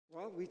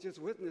Well, we just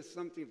witnessed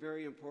something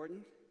very important.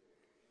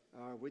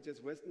 We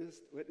just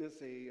witnessed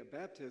a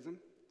baptism,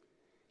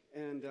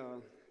 and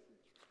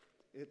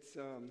it's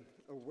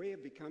a way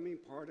of becoming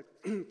part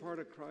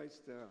of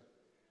Christ's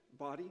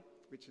body,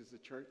 which is the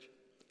church.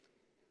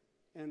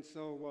 And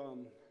so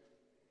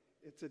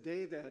it's a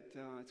day that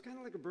it's kind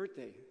of like a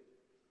birthday,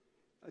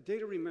 a day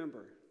to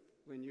remember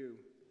when you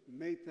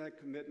made that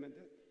commitment,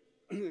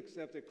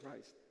 accepted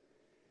Christ.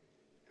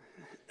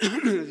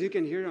 As you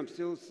can hear, I'm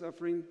still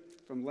suffering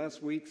from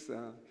last week's.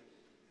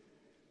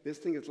 This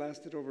thing has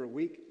lasted over a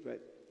week,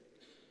 but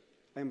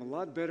I'm a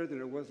lot better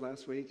than it was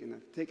last week, and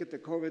I've taken the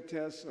COVID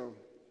test, so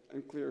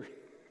I'm clear.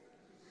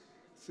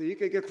 So you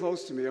can get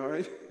close to me, all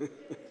right?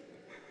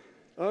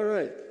 All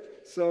right.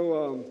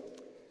 So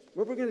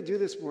what we're going to do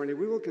this morning,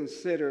 we will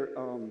consider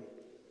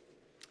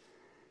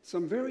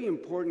some very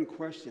important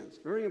questions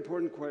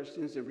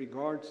in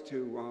regards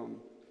to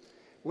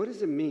what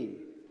does it mean,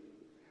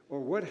 or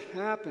what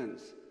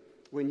happens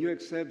when you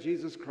accept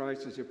Jesus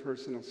Christ as your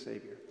personal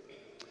Savior.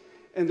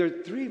 And there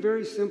are three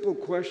very simple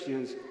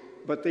questions,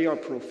 but they are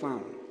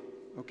profound,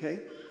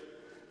 okay?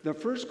 The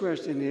first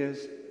question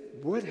is,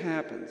 what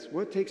happens?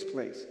 What takes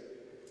place?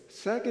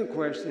 Second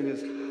question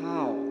is,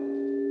 how?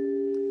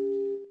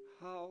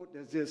 How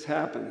does this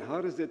happen?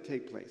 How does it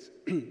take place?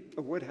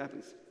 What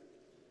happens?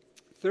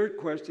 Third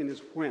question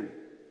is, when?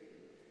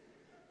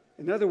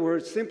 In other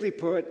words, simply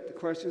put, the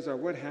questions are,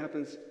 what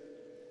happens?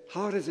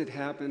 How does it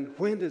happen?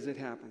 When does it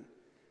happen?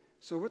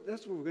 So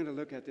that's what we're going to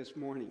look at this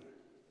morning.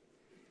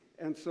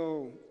 And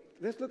so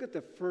let's look at the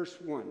first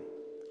one.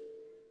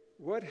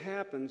 What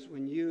happens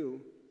when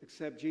you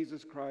accept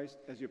Jesus Christ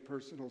as your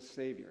personal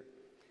Savior?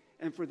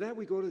 And for that,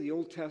 we go to the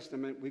Old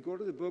Testament. We go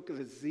to the book of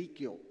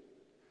Ezekiel.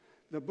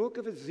 The book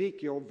of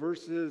Ezekiel,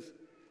 verses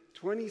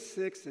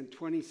 26 and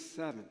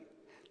 27.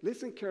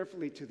 Listen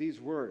carefully to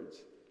these words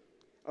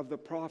of the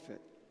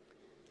prophet.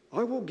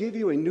 I will give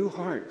you a new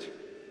heart.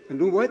 A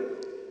new what?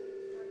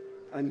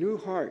 A new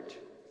heart.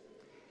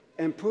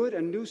 And put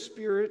a new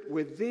spirit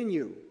within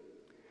you.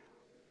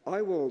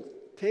 I will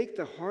take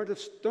the heart of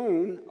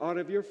stone out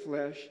of your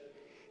flesh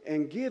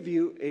and give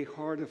you a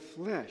heart of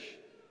flesh.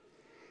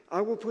 I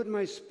will put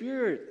my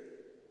spirit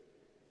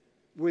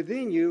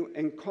within you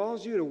and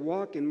cause you to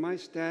walk in my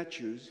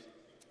statutes,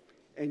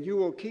 and you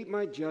will keep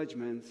my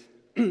judgments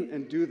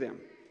and do them.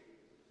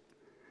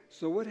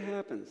 So what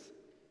happens?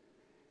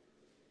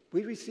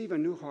 We receive a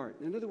new heart.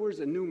 In other words,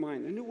 a new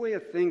mind, a new way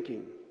of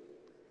thinking.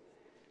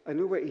 A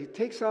new way. He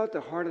takes out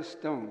the heart of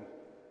stone,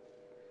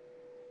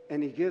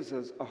 and he gives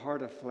us a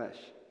heart of flesh.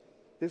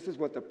 This is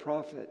what the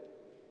prophet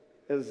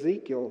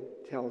Ezekiel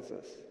tells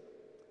us.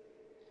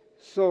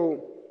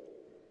 So,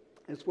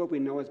 it's what we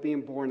know as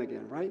being born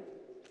again, right?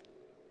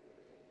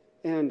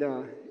 And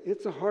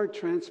it's a heart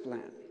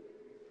transplant.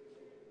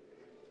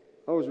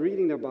 I was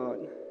reading about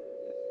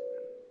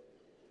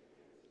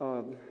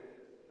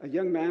a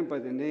young man by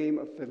the name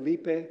of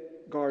Felipe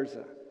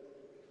Garza.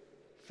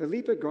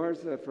 Felipe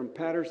Garza from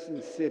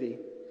Patterson City,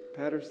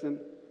 Patterson.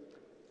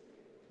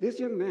 This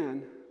young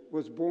man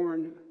was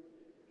born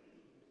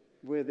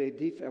with a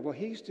defect. Well,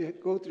 he used to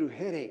go through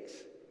headaches.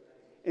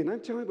 And I'm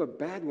talking about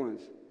bad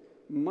ones,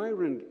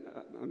 migraine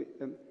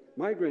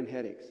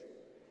headaches.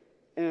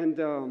 And,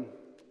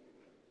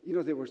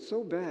 they were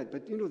so bad.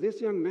 But,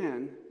 this young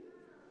man,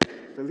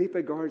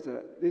 Felipe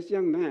Garza, this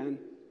young man,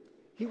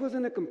 he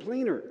wasn't a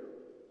complainer.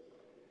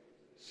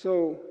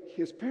 So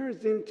his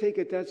parents didn't take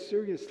it that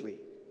seriously.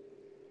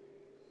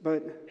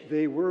 But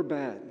they were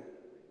bad.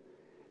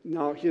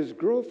 Now, his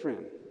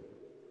girlfriend,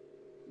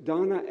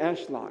 Donna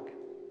Ashlock,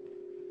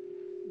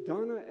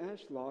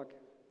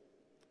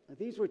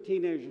 these were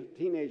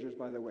teenagers,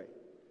 by the way.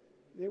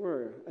 They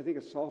were, I think,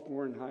 a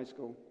sophomore in high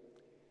school.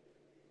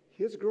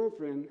 His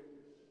girlfriend,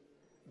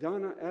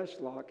 Donna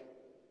Ashlock,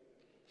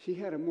 she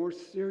had a more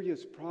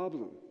serious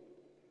problem.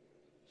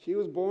 She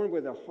was born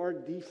with a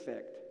heart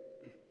defect.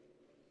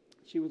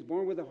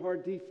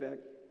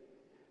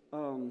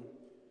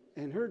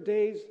 And her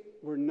days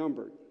were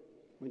numbered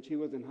when she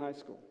was in high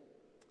school.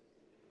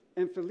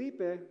 And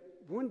Felipe,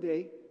 one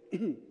day,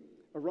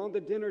 around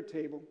the dinner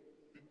table,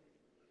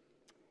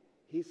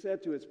 he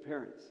said to his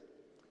parents,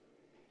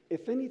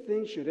 if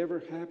anything should ever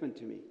happen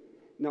to me.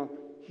 Now,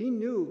 he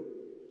knew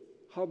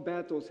how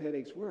bad those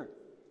headaches were,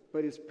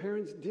 but his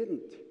parents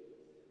didn't,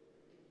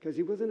 because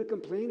he wasn't a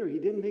complainer. He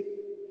didn't make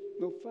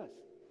no fuss.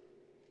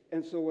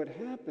 And so what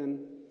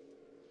happened,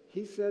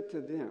 he said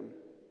to them,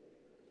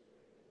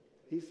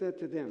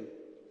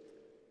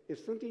 if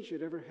something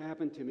should ever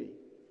happen to me,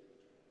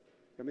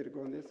 want me to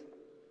go on this?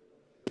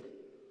 The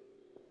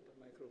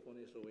microphone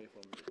is away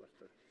from the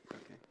pastor.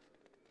 Okay.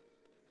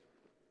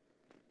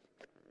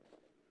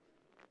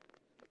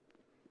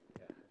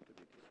 Yeah, have to be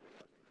this way,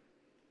 pastor.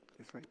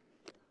 This way?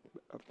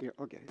 Up here,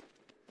 okay.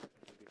 Have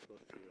to be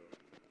close to your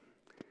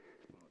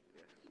mouth,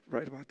 yes.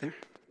 Right about there?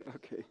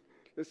 Okay.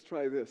 Let's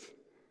try this.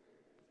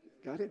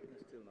 Got it?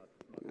 It's still not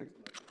proper.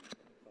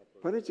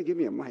 Why don't you give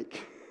me a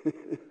mic? You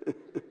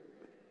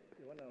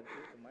want to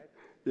use the mic?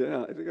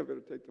 Yeah, I think I better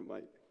take the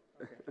mic.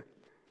 Okay.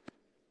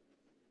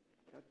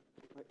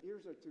 My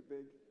ears are too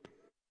big.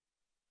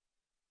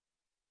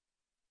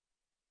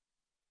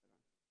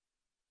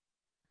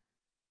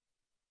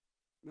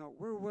 Now,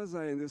 where was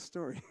I in this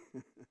story?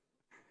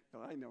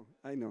 Oh,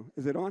 I know.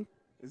 Is it on?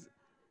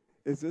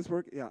 Is this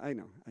work? Yeah, I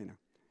know.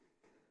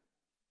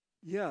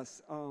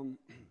 Yes.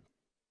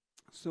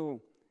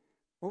 So,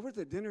 over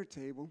the dinner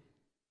table,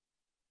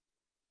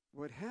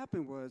 what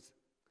happened was,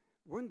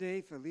 one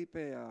day Felipe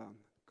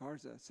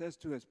Garza says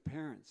to his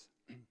parents,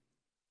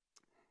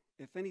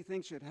 if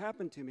anything should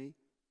happen to me,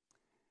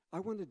 I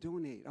want to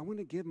donate. I want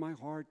to give my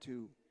heart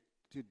to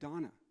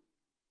Donna.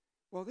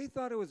 Well, they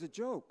thought it was a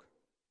joke.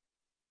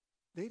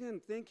 They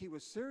didn't think he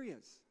was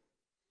serious.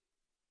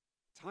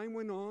 Time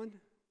went on,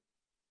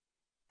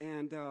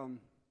 and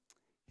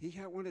he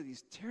had one of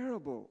these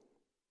terrible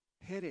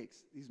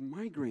headaches, these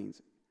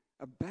migraines,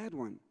 a bad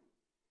one.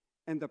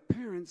 And the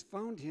parents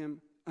found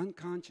him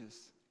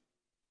unconscious.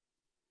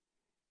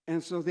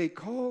 And so they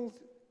called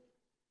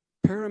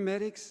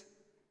paramedics,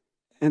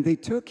 and they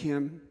took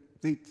him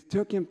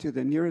to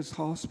the nearest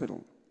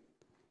hospital.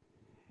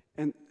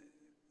 And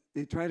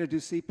they tried to do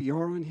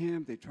CPR on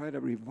him. They tried to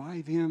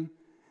revive him.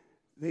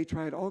 They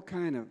tried all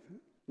kind of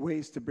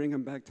ways to bring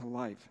him back to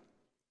life.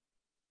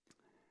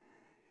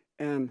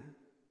 And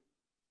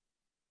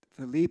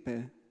Felipe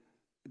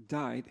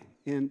died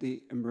in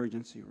the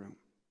emergency room.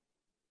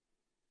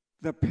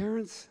 The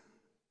parents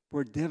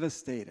were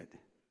devastated.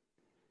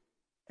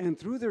 And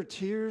through their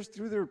tears,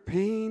 through their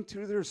pain,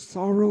 through their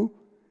sorrow,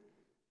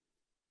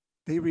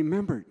 they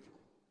remembered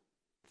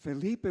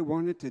Felipe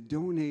wanted to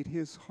donate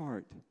his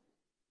heart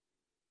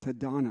to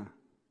Donna.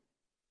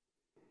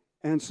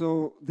 And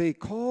so they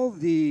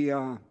called the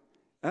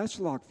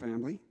Ashlock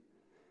family.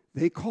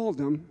 They called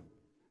them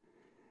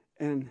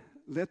and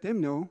let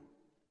them know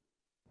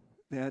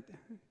that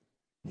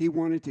he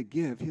wanted to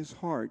give his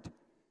heart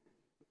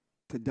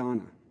to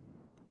Donna.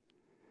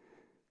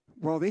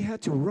 Well, they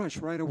had to rush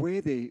right away.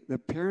 The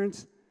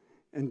parents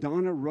and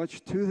Donna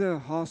rushed to the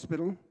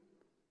hospital.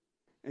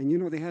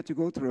 And, they had to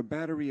go through a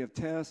battery of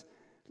tests,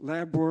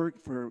 lab work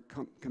for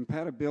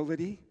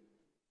compatibility.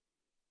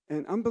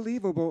 And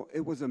unbelievable,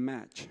 it was a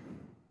match.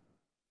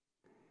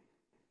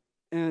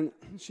 And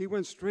she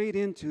went straight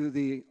into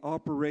the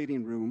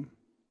operating room.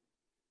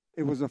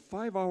 It was a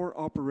 5-hour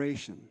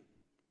operation.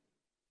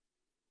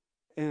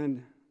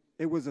 And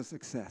it was a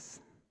success.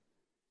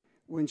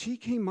 When she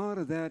came out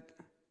of that,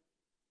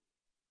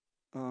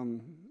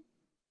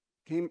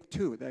 came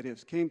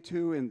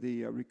to in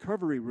the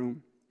recovery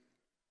room,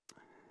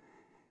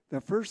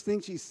 the first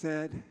thing she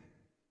said,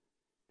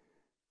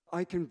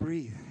 I can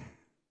breathe.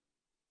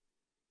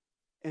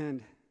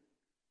 And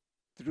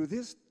through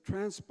this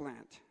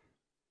transplant,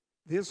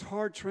 this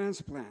heart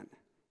transplant,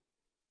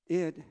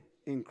 it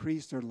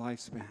increased her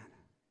lifespan.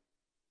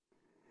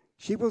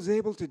 She was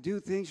able to do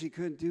things she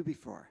couldn't do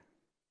before.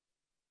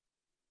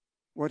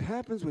 What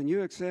happens when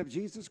you accept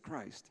Jesus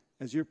Christ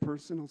as your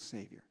personal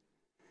Savior?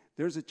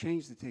 There's a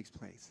change that takes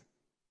place.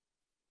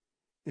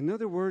 In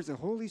other words, the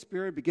Holy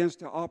Spirit begins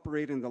to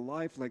operate in the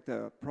life, like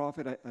the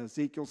prophet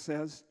Ezekiel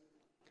says.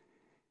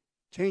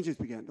 Changes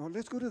begin. Now,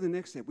 let's go to the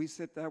next step. We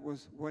said that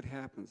was what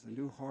happens, a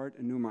new heart,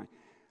 a new mind.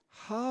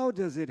 How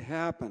does it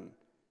happen?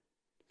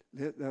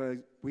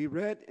 We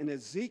read in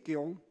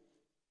Ezekiel,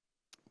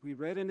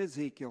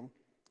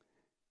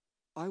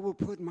 I will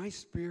put my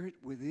spirit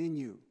within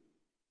you.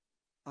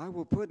 I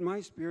will put my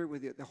spirit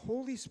with you. The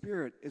Holy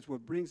Spirit is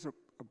what brings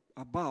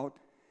about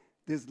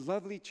this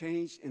lovely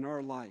change in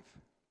our life.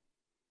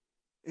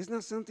 It's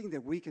not something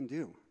that we can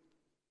do.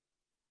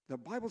 The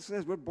Bible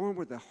says we're born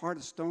with a heart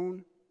of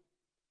stone,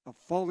 a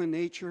fallen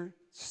nature,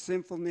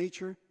 sinful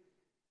nature.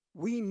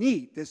 We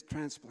need this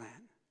transplant.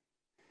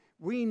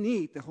 We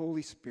need the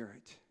Holy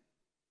Spirit.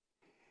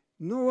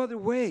 No other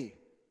way.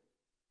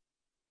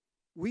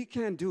 We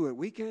can't do it.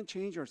 We can't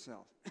change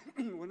ourselves.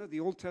 One of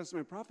the Old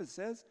Testament prophets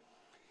says,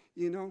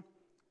 can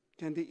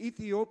the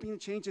Ethiopian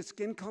change his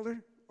skin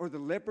color or the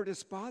leopard his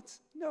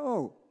spots?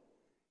 No,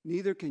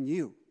 neither can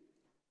you,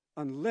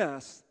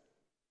 unless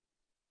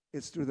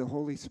it's through the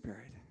Holy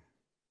Spirit.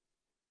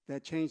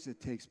 That change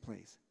that takes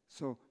place.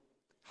 So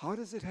how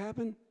does it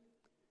happen?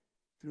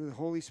 Through the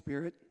Holy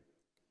Spirit.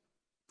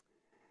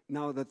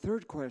 Now the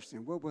third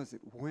question, what was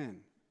it?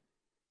 When?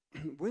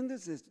 When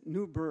does this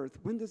new birth,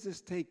 when does this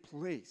take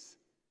place?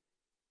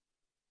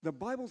 The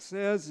Bible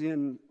says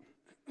in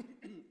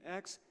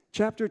Acts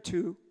chapter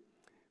 2,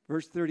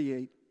 verse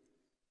 38,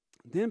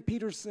 then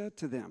Peter said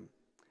to them,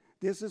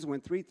 this is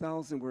when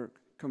 3,000 were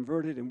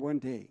converted in one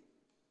day,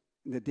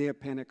 in the day of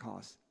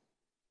Pentecost.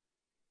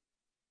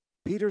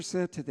 Peter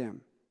said to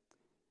them,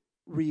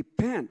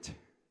 repent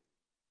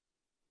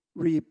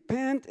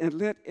and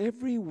let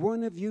every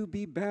one of you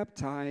be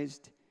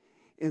baptized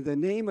in the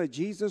name of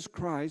Jesus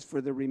Christ for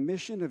the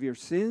remission of your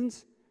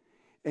sins,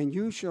 and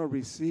you shall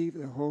receive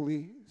the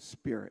Holy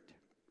Spirit.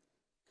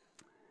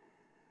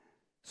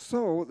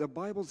 So the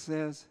Bible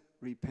says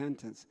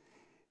repentance.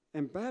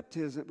 And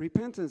baptism,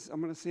 repentance, I'm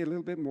going to say a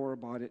little bit more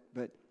about it,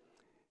 but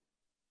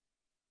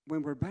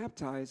when we're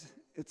baptized,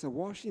 it's a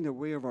washing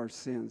away of our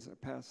sins, our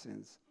past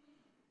sins.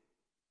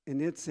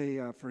 And it's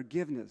a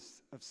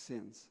forgiveness of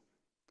sins.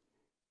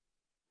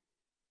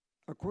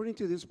 According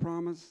to this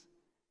promise,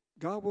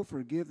 God will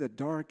forgive the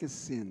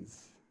darkest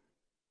sins.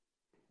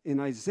 In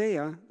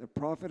Isaiah, the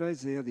prophet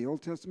Isaiah, the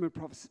Old Testament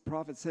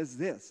prophet says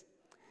this,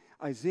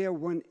 Isaiah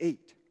 1:8.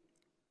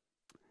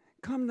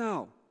 Come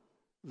now,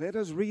 let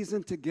us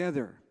reason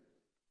together.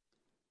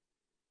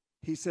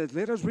 He says,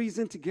 let us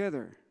reason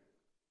together.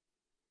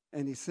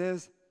 And he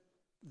says,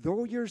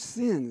 though your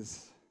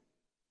sins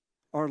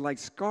are like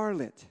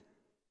scarlet,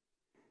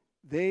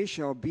 they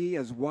shall be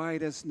as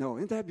white as snow.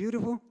 Isn't that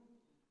beautiful?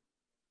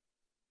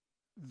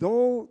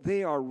 Though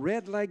they are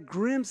red like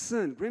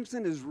crimson,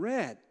 crimson is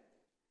red,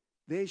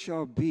 they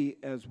shall be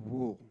as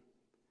wool.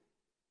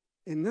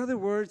 In other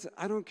words,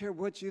 I don't care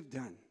what you've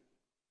done,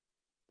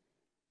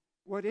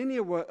 what any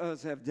of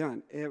us have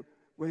done.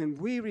 When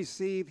we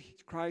receive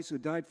Christ who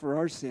died for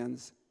our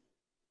sins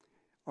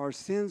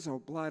are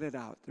blotted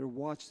out. They're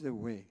washed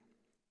away.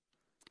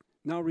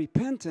 Now,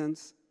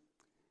 repentance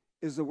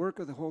is the work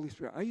of the Holy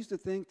Spirit. I used to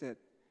think that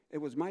it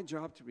was my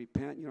job to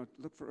repent,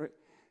 look for it.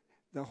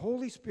 The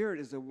Holy Spirit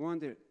is the one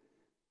that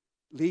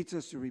leads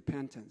us to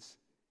repentance.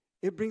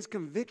 It brings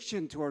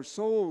conviction to our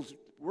souls,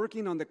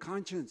 working on the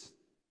conscience.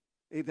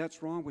 Hey,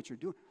 that's wrong what you're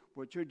doing.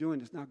 What you're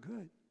doing is not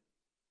good.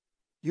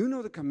 You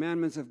know the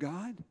commandments of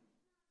God.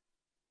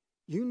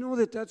 You know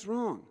that that's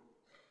wrong.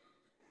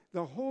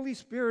 The Holy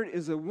Spirit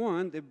is the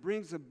one that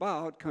brings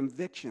about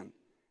conviction,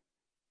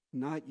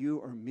 not you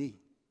or me.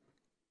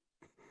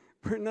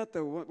 We're not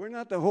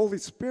the Holy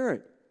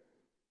Spirit.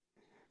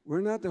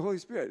 We're not the Holy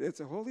Spirit. It's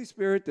the Holy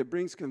Spirit that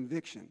brings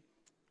conviction.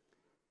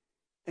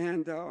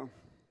 And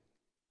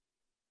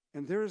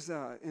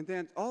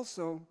then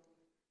also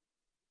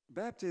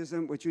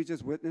baptism, which you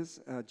just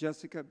witnessed,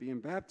 Jessica being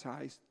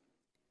baptized.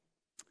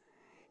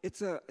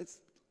 It's a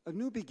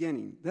new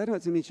beginning. That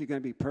doesn't mean she's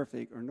going to be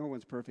perfect, or no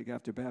one's perfect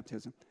after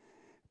baptism.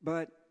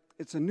 But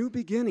it's a new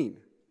beginning.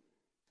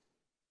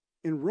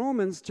 In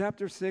Romans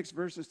chapter 6,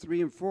 verses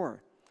 3 and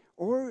 4,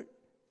 or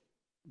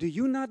do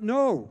you not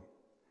know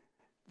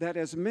that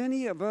as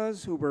many of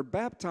us who were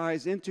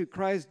baptized into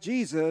Christ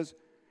Jesus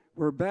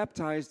were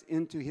baptized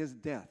into his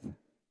death?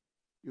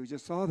 You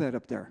just saw that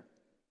up there.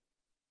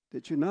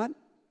 Did you not?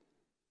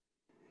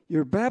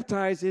 You're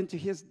baptized into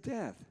his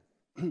death.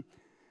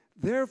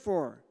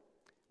 Therefore,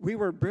 we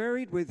were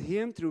buried with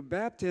him through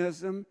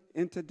baptism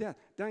into death,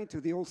 dying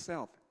to the old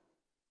self.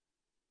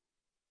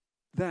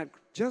 That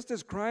just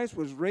as Christ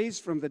was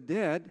raised from the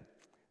dead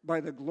by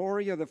the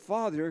glory of the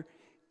Father,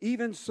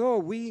 even so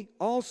we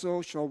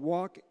also shall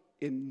walk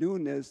in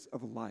newness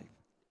of life.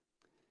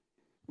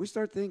 We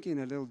start thinking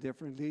a little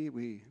differently.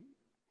 We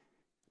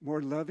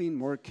more loving,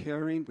 more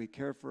caring. We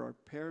care for our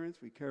parents.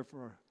 We care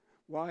for our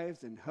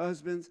wives and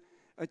husbands.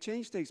 A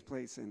change takes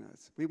place in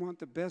us. We want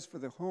the best for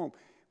the home.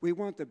 We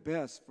want the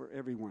best for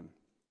everyone.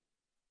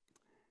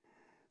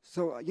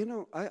 So,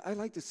 I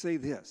like to say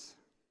this.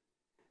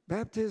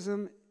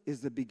 Baptism is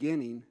the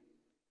beginning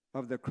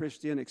of the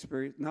Christian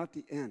experience, not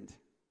the end.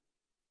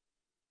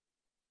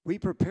 We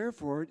prepare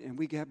for it, and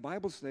we get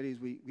Bible studies.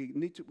 We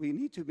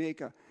need to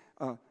make a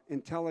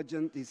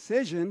intelligent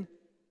decision,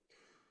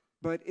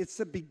 but it's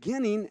the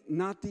beginning,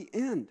 not the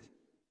end.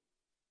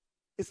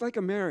 It's like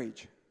a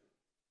marriage.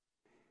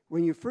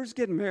 When you first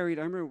get married,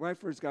 I remember when I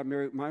first got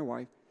married with my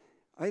wife,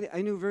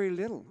 I knew very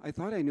little. I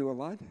thought I knew a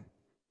lot.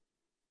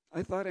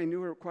 I thought I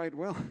knew her quite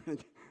well.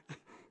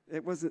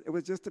 It was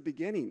just the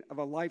beginning of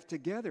a life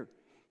together.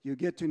 You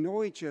get to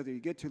know each other. You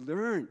get to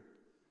learn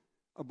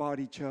about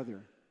each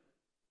other.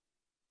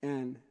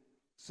 And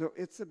so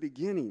it's the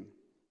beginning.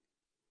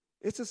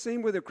 It's the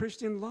same with a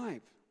Christian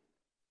life.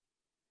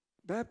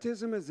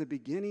 Baptism is the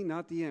beginning,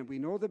 not the end. We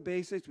know the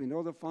basics. We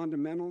know the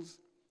fundamentals.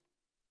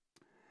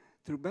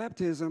 Through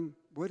baptism,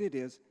 what it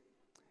is,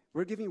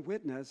 we're giving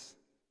witness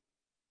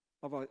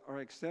of our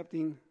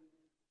accepting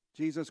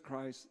Jesus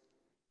Christ,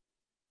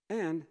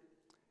 and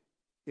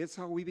it's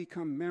how we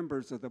become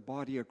members of the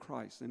body of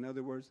Christ. In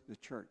other words, the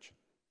church.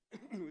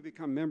 We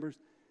become members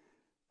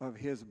of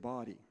his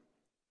body.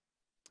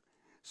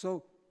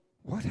 So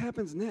what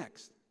happens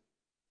next?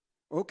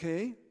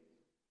 Okay,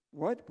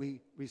 what? We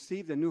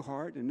received a new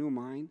heart, a new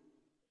mind.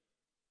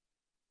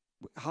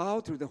 How?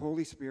 Through the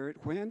Holy Spirit.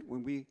 When?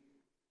 When we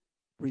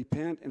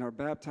repent and are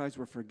baptized,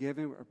 we're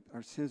forgiven,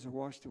 our sins are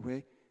washed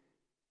away.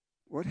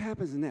 What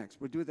happens next?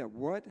 We'll do that.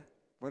 What?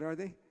 What are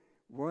they?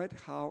 What,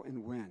 how,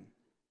 and when?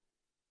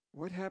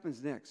 What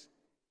happens next?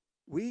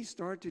 We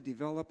start to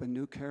develop a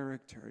new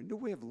character, a new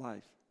way of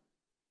life,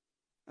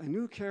 a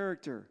new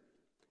character.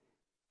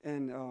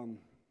 And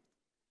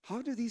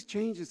how do these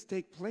changes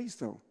take place,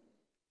 though?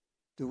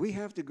 Do we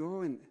have to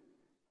go and...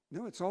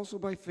 No, it's also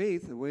by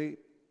faith, the way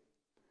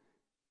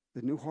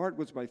the new heart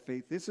was by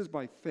faith. This is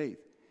by faith.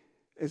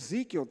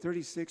 Ezekiel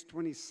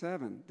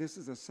 36:27. This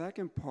is the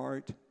second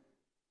part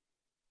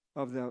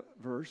of the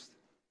verse,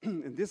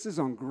 and this is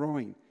on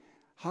growing.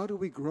 How do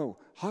we grow?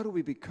 How do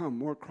we become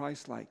more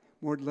Christ-like,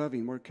 more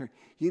loving, more caring?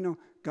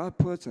 God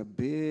puts a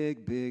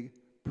big, big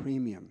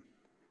premium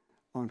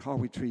on how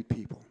we treat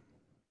people.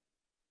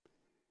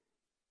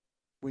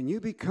 When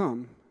you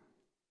become,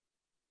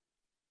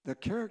 the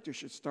character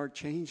should start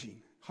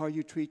changing. How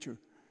you treat your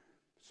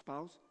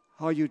spouse,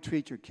 how you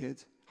treat your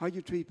kids, how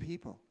you treat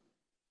people.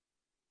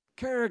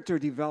 Character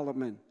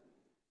development.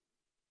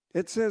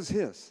 It says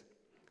this,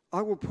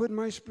 I will put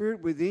my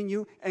spirit within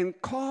you and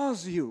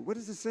cause you. What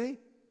does it say?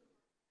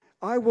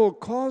 I will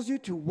cause you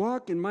to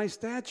walk in my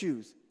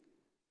statutes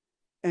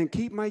and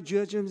keep my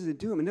judgments and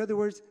do them. In other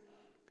words,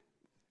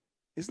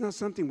 it's not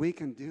something we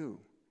can do.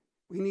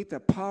 We need the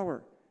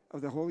power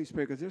of the Holy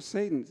Spirit, because there's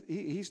Satan.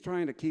 He's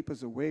trying to keep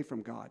us away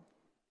from God.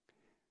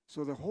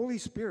 So the Holy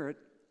Spirit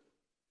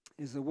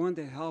is the one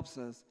that helps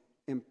us,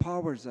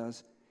 empowers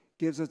us,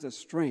 gives us the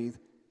strength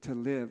to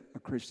live a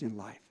Christian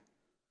life.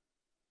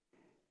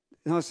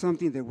 Not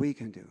something that we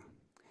can do.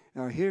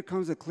 Now here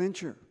comes a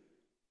clincher.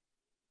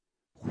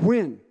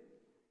 When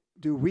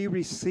do we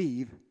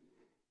receive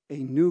a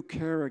new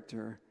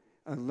character,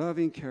 a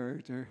loving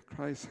character,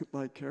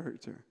 Christ-like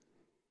character?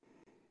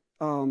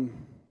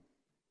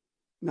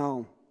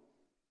 Now,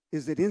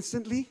 is it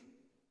instantly?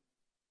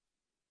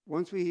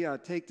 Once we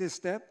take this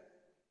step?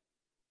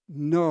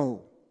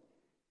 No.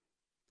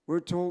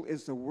 We're told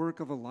it's the work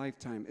of a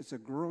lifetime. It's a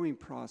growing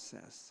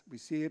process. We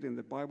see it in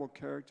the Bible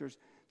characters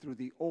through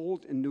the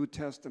Old and New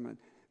Testament.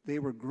 They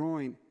were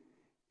growing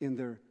in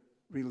their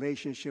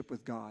relationship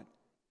with God.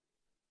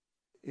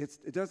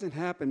 It doesn't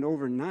happen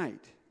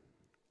overnight.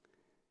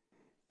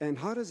 And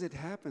how does it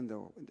happen,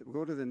 though? We'll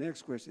go to the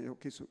next question.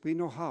 Okay, so we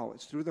know how.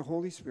 It's through the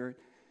Holy Spirit.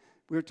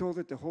 We're told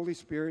that the Holy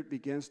Spirit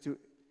begins to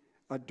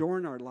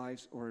adorn our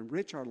lives or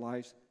enrich our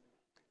lives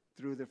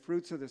through the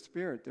fruits of the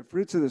Spirit. The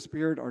fruits of the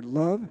Spirit are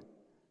love,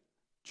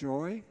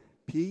 joy,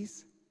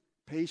 peace,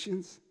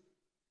 patience,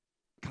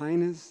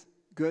 kindness,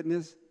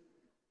 goodness,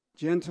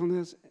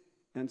 gentleness,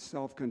 and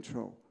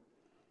self-control.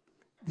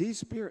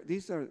 These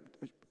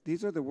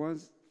are the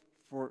ones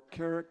for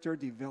character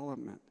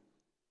development.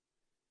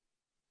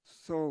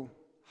 So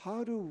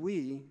how do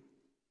we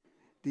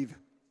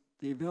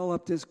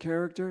develop this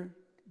character?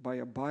 By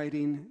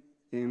abiding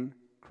in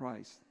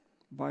Christ,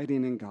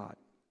 abiding in God.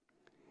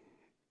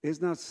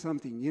 It's not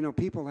something,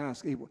 people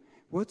ask, hey,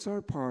 what's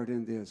our part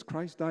in this?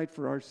 Christ died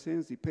for our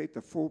sins. He paid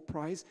the full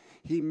price.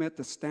 He met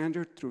the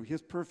standard through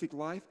his perfect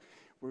life.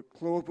 We're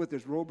clothed with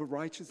his robe of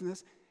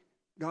righteousness.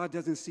 God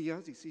doesn't see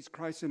us. He sees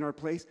Christ in our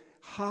place.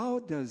 How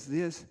does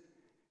this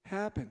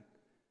happen?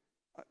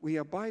 We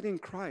abide in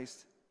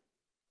Christ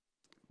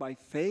by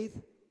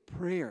faith,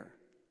 prayer.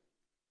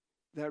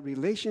 That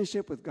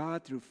relationship with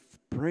God through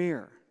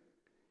prayer.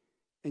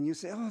 And you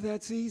say, oh,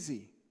 that's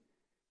easy.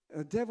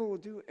 The devil will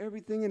do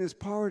everything in his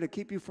power to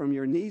keep you from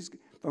your knees,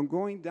 from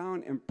going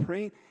down and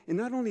praying. And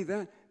not only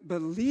that,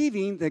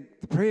 believing that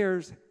the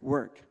prayers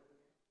work.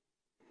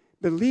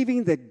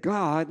 Believing that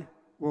God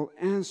will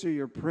answer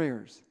your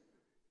prayers.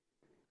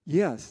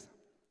 Yes.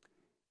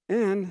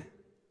 And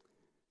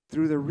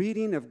through the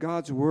reading of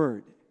God's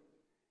word.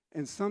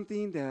 And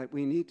something that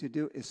we need to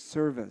do is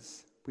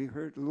service. We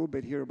heard a little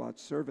bit here about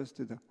service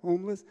to the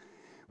homeless.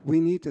 We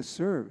need to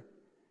serve.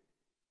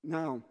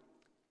 Now,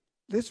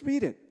 let's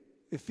read it.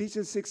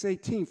 Ephesians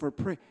 6:18, for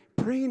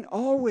praying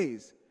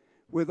always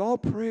with all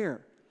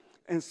prayer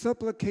and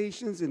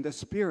supplications in the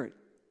Spirit,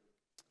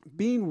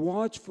 being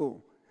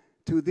watchful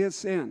to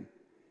this end,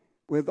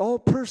 with all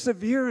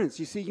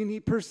perseverance. You see, you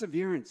need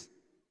perseverance.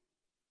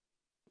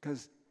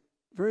 Because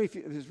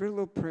there's very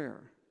little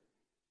prayer.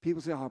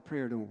 People say, oh,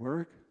 prayer don't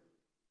work,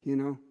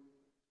 No,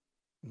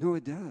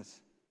 it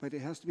does. But it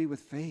has to be with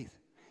faith.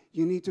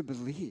 You need to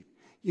believe.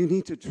 You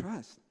need to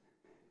trust.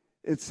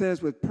 It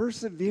says, with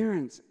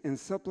perseverance and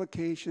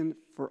supplication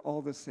for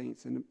all the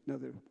saints. In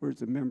other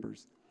words, the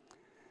members.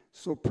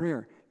 So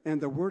prayer.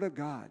 And the Word of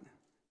God.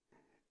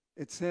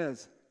 It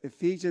says,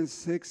 Ephesians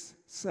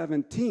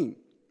 6:17.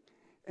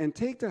 And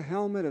take the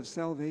helmet of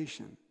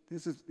salvation.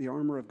 This is the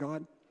armor of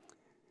God.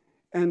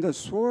 And the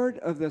sword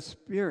of the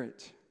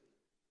Spirit,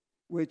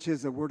 which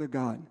is the Word of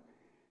God.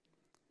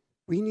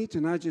 We need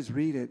to not just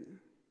read it.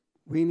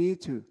 We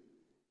need to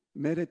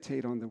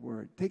meditate on the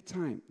Word. Take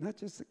time. Not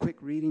just a quick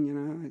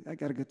reading, I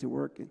got to get to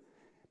work. And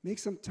make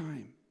some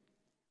time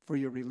for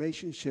your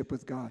relationship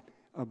with God,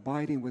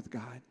 abiding with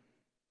God.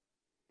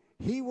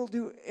 He will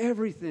do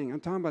everything. I'm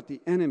talking about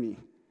the enemy,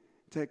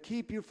 to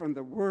keep you from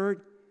the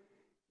Word,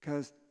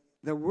 because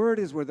the Word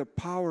is where the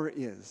power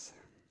is.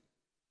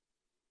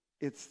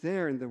 It's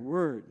there in the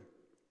Word.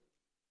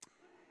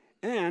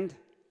 And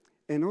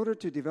in order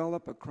to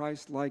develop a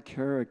Christ-like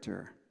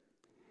character,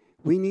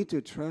 we need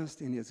to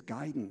trust in His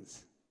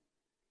guidance.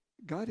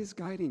 God is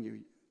guiding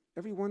you.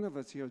 Every one of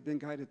us here has been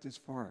guided this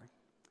far.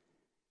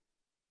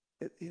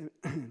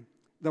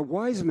 The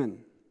wise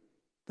man,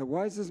 the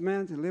wisest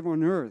man to live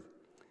on earth,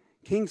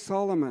 King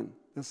Solomon,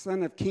 the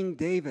son of King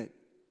David,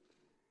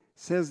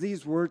 says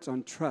these words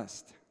on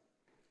trust.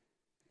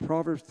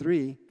 Proverbs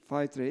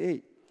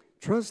 3:5-8.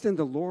 Trust in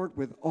the Lord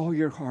with all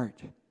your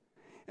heart,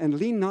 and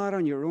lean not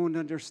on your own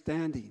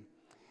understanding.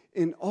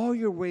 In all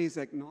your ways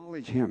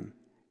acknowledge Him,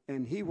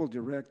 and He will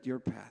direct your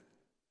path.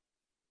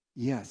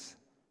 Yes.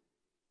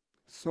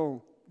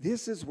 So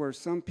this is where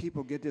some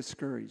people get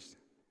discouraged.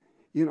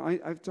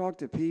 I've talked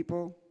to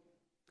people,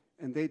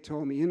 and they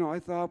told me, I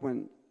thought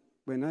when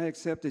I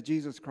accepted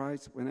Jesus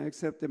Christ, when I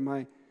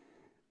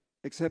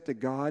accepted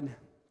God,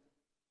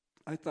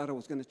 I thought I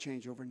was going to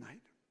change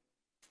overnight.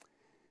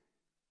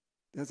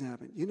 Doesn't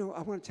happen. You know,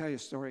 I want to tell you a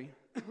story,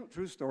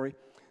 true story.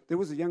 There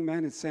was a young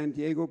man in San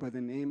Diego by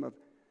the name of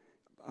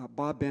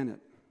Bob Bennett.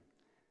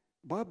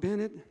 Bob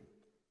Bennett,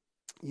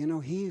 you know,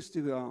 he used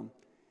to,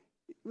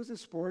 he was in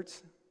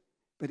sports,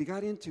 but he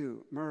got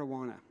into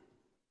marijuana.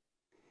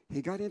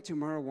 He got into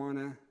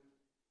marijuana,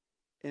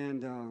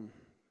 and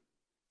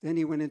then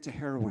he went into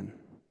heroin.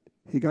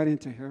 He got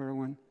into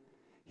heroin.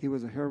 He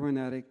was a heroin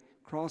addict.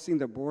 Crossing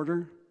the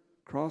border,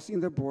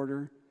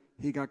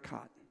 he got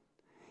caught.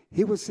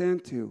 He was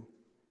sent to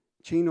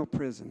Chino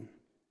prison.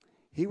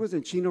 He was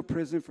in Chino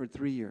prison for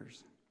 3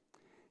 years.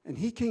 And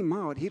he came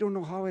out. He don't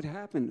know how it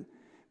happened,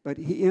 but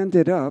he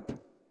ended up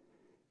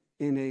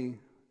in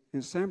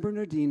San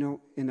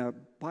Bernardino in a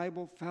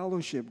Bible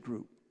fellowship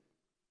group.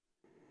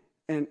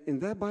 And in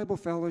that Bible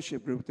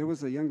fellowship group, there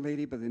was a young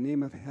lady by the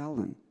name of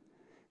Helen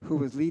who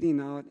was leading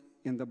out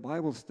in the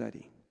Bible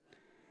study.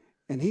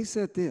 And he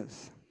said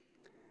this,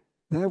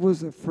 that was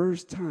the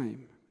first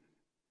time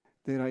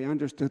that I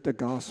understood the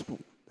gospel.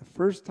 The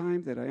first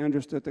time that I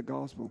understood the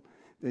gospel,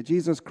 that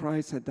Jesus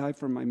Christ had died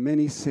for my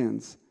many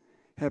sins,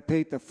 had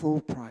paid the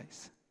full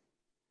price.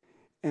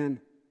 And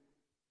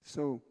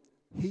so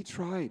he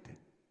tried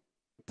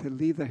to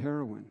leave the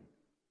heroin.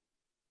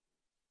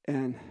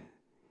 And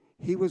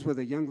he was with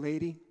a young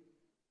lady,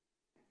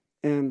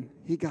 and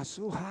he got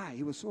so high,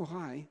 he was so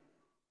high,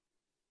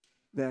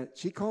 that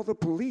she called the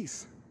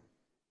police.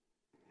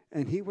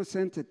 And he was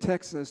sent to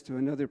Texas to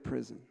another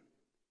prison.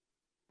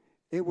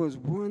 It was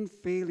one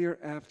failure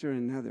after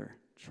another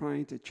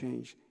trying to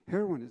change.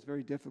 Heroin is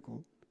very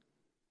difficult.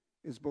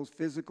 It's both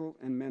physical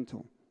and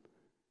mental.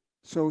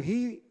 So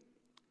he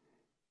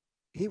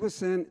was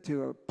sent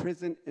to a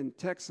prison in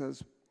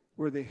Texas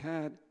where they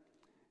had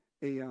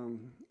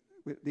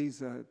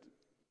these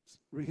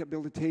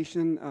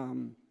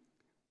rehabilitation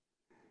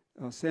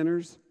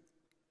centers.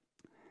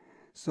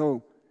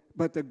 So,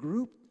 but the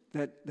group,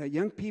 that the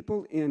young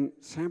people in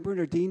San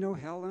Bernardino,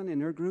 Helen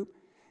and her group,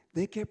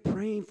 they kept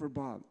praying for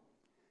Bob.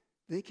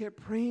 They kept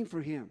praying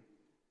for him.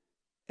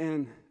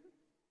 And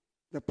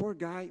the poor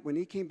guy, when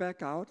he came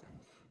back out,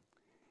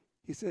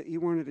 he said he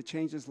wanted to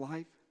change his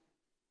life.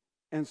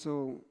 And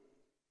so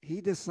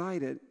he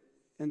decided,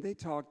 and they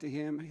talked to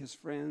him, his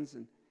friends,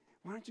 and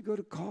why don't you go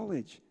to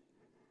college?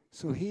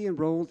 So he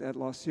enrolled at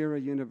La Sierra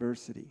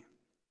University.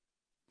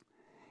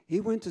 He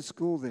went to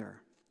school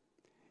there.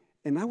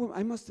 And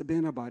I must have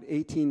been about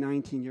 18,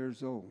 19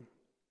 years old.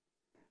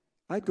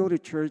 I'd go to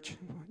church,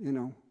 you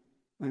know.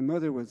 My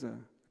mother was a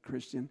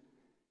Christian,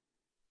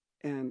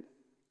 and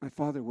my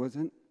father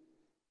wasn't.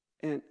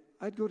 And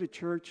I'd go to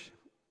church,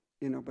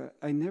 you know, but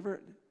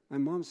my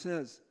mom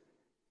says,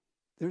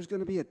 there's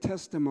going to be a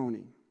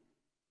testimony.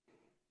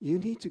 You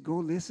need to go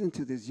listen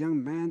to this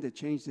young man that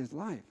changed his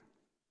life.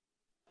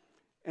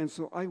 And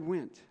so I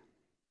went.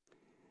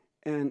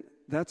 And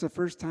that's the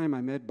first time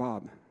I met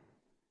Bob.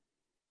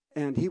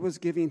 And he was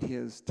giving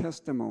his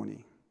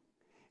testimony.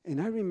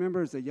 And I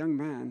remember as a young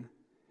man,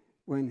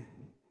 when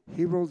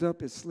he rolled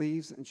up his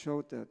sleeves and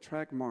showed the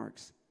track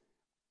marks,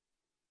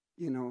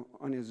 you know,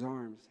 on his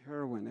arms,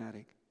 heroin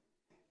addict.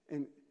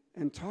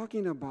 And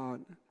talking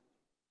about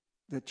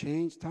the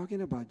change,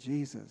 talking about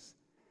Jesus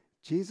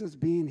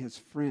being his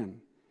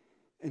friend.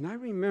 And I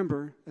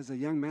remember as a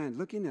young man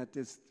looking at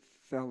this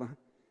fella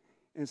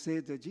and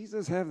saying, did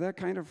Jesus have that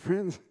kind of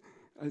friends?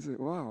 I said,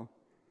 wow.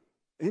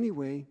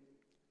 Anyway,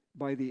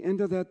 by the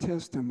end of that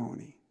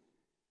testimony,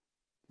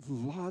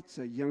 lots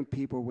of young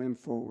people went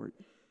forward.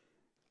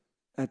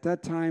 At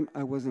that time,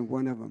 I wasn't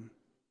one of them,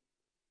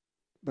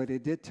 but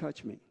it did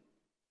touch me.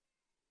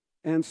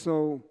 And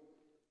so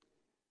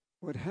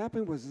what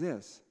happened was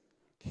this.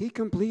 He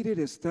completed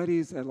his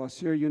studies at La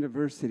Sierra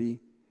University,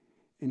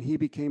 and he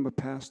became a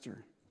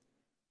pastor.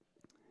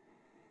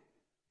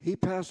 He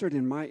pastored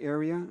in my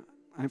area.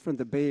 I'm from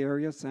the Bay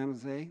Area, San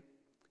Jose.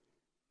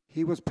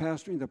 He was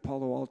pastoring the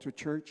Palo Alto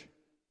Church.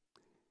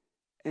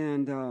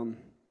 And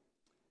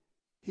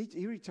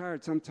he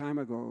retired some time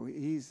ago.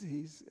 He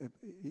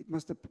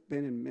must have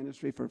been in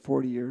ministry for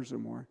 40 years or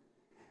more.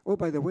 Oh,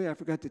 by the way, I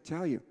forgot to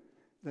tell you,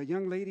 the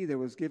young lady that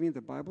was giving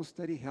the Bible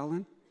study,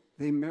 Helen,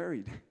 they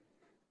married.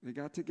 They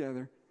got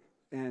together,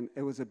 and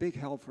it was a big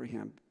help for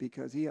him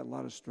because he had a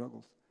lot of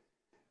struggles.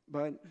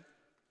 But,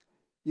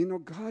 you know,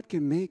 God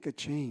can make a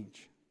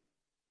change,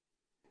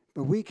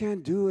 but we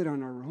can't do it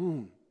on our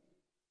own.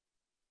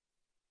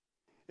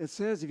 It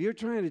says if you're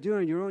trying to do it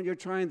on your own, you're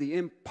trying the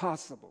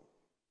impossible.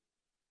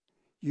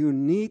 You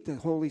need the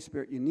Holy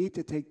Spirit. You need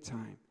to take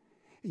time.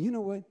 And you know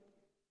what?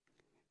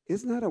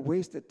 It's not a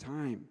waste of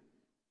time.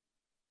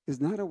 It's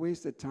not a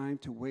waste of time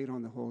to wait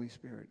on the Holy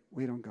Spirit,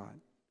 wait on God.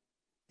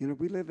 You know,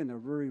 we live in a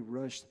very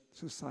rushed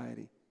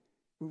society.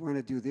 We want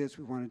to do this,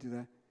 we want to do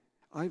that.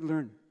 I've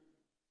learned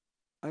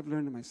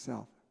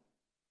myself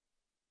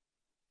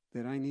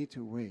that I need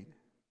to wait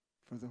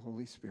for the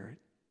Holy Spirit.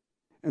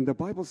 And the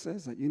Bible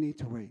says that you need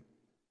to wait.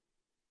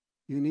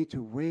 You need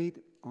to wait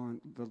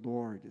on the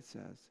Lord, it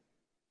says.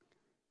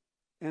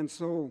 And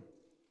so,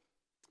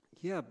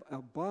 yeah,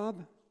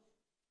 Bob,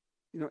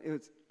 you know,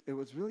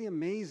 was really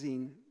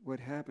amazing what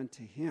happened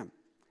to him.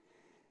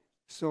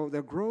 So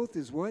the growth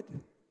is what?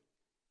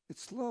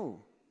 It's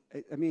slow.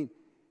 I mean,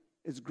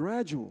 it's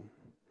gradual.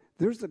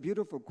 There's a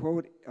beautiful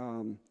quote.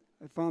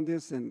 I found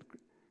this in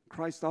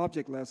Christ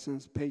Object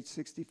Lessons, page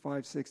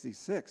 65,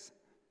 66.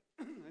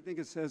 I think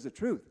it says the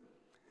truth.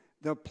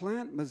 The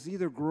plant must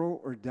either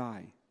grow or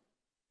die.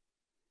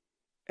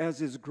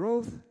 As its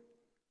growth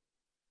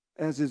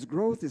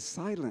is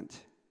silent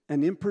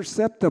and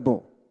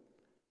imperceptible,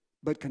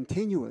 but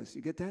continuous.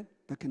 You get that?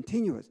 But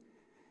continuous.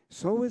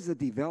 So is the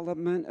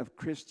development of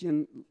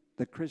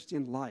the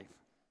Christian life.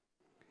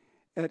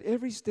 At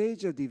every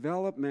stage of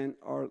development,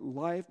 our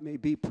life may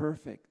be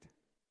perfect.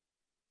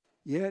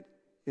 Yet,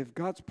 if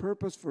God's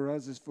purpose for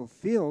us is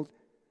fulfilled,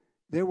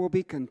 there will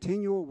be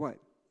continual what?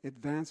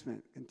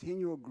 Advancement,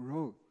 continual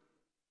growth.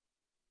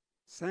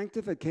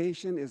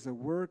 Sanctification is a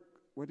work,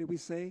 what did we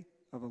say?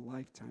 Of a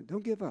lifetime.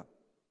 Don't give up.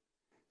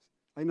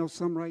 I know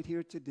some right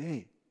here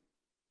today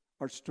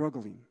are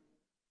struggling.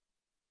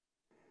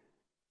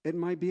 It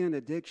might be an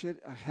addiction,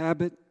 a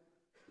habit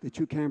that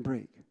you can't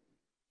break.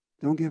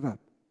 Don't give up.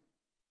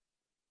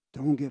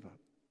 Don't give up.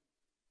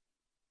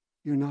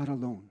 You're not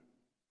alone.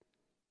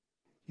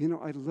 You know,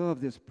 I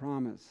love this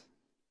promise.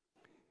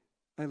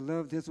 I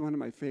love this, one of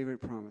my favorite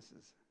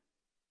promises.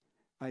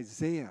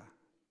 Isaiah,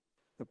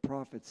 the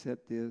prophet, said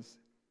this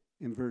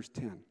in verse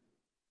 10.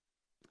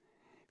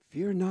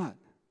 Fear not.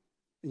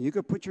 And you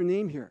could put your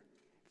name here.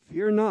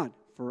 Fear not,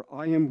 for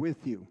I am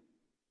with you.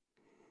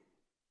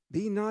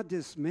 Be not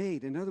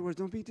dismayed. In other words,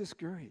 don't be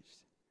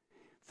discouraged.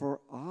 For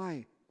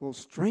I will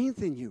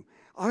strengthen you.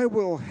 I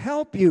will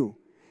help you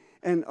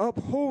and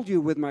uphold you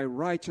with my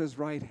righteous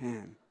right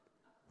hand.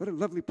 What a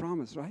lovely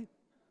promise, right?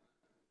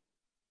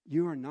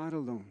 You are not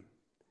alone.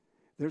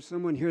 There's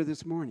someone here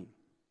this morning.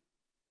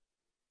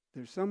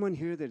 There's someone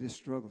here that is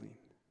struggling,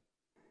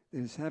 that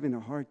is having a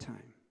hard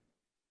time.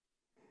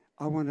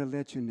 I want to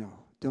let you know,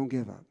 don't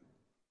give up.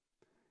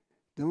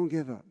 Don't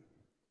give up.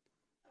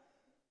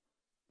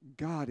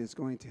 God is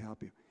going to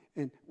help you.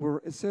 And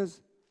it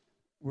says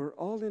we're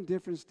all in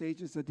different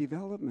stages of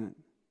development.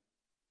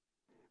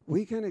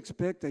 We can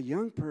expect a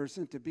young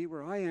person to be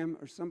where I am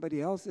or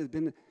somebody else has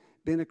been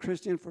a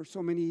Christian for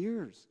so many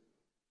years.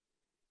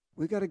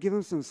 We got to give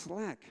them some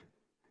slack.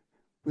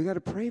 We got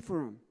to pray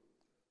for them.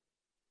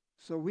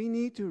 So we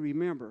need to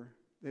remember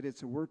that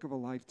it's a work of a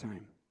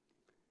lifetime.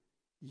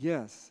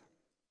 Yes.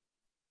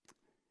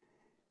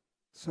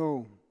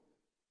 So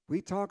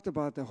we talked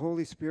about the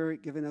Holy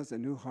Spirit giving us a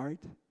new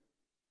heart.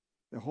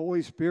 The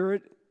Holy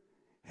Spirit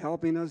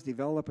helping us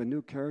develop a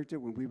new character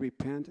when we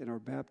repent and are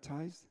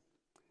baptized.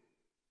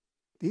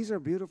 These are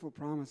beautiful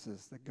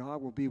promises that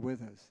God will be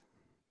with us.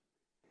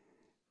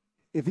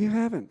 If you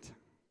haven't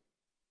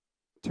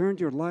turned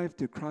your life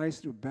to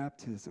Christ through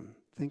baptism,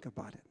 think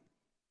about it.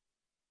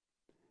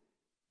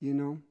 You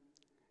know,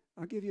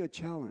 I'll give you a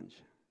challenge.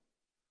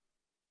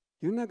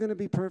 You're not going to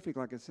be perfect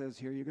like it says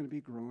here. You're going to be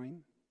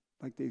growing,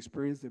 like the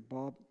experience that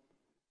Bob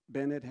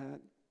Bennett had.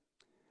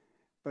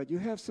 But you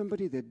have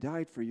somebody that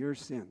died for your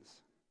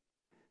sins.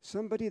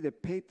 Somebody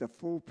that paid the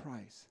full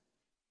price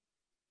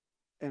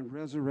and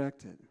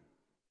resurrected.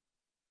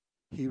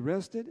 He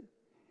rested.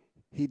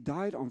 He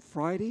died on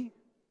Friday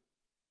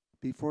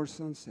before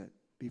sunset,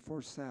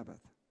 before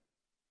Sabbath.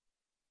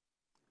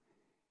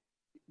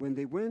 When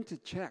they went to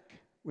check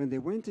on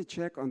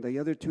the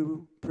other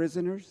two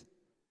prisoners,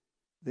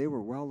 they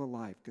were well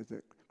alive because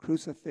the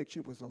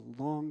crucifixion was a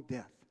long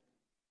death.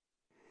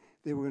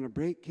 They were going to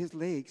break his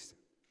legs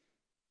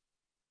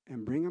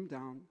and bring him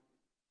down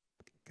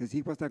because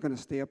he was not going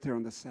to stay up there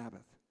on the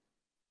Sabbath.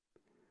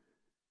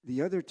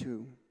 The other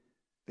two,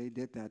 they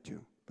did that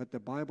too. But the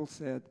Bible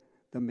said,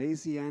 the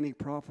Messianic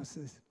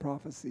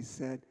prophecy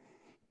said,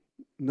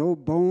 no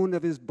bone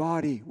of his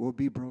body will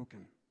be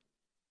broken.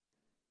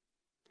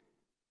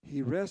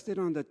 He rested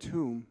on the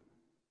tomb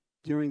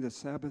during the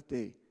Sabbath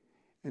day.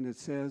 And it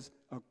says,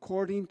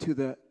 according to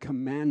the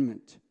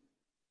commandment.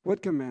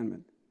 What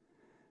commandment?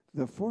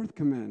 The fourth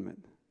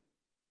commandment.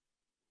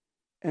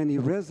 And he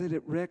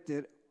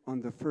resurrected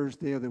on the first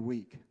day of the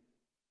week.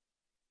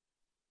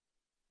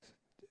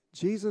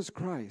 Jesus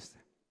Christ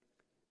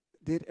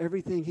did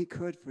everything he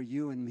could for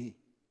you and me.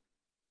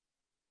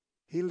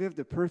 He lived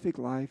a perfect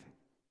life.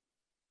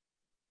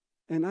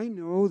 And I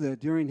know that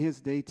during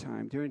his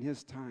time,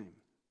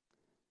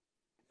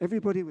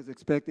 everybody was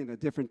expecting a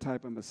different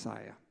type of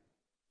Messiah.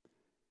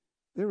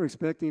 They were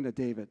expecting a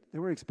David. They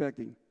were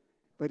expecting.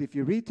 But if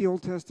you read the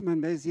Old Testament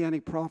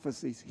Messianic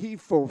prophecies, he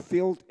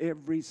fulfilled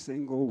every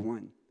single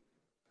one.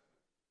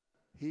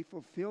 He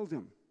fulfilled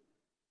them.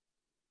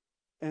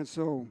 And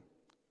so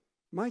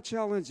my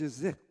challenge is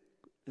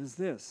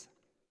this,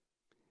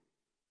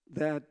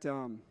 that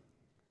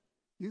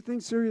you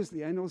think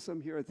seriously. I know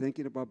some here are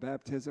thinking about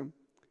baptism.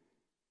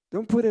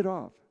 Don't put it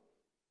off.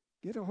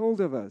 Get a hold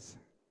of us.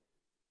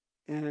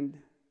 And,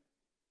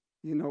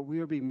 you know,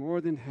 we'll be more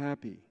than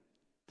happy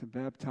to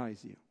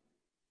baptize you.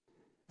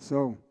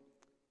 So,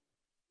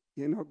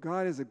 you know,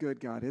 God is a good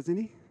God, isn't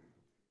he?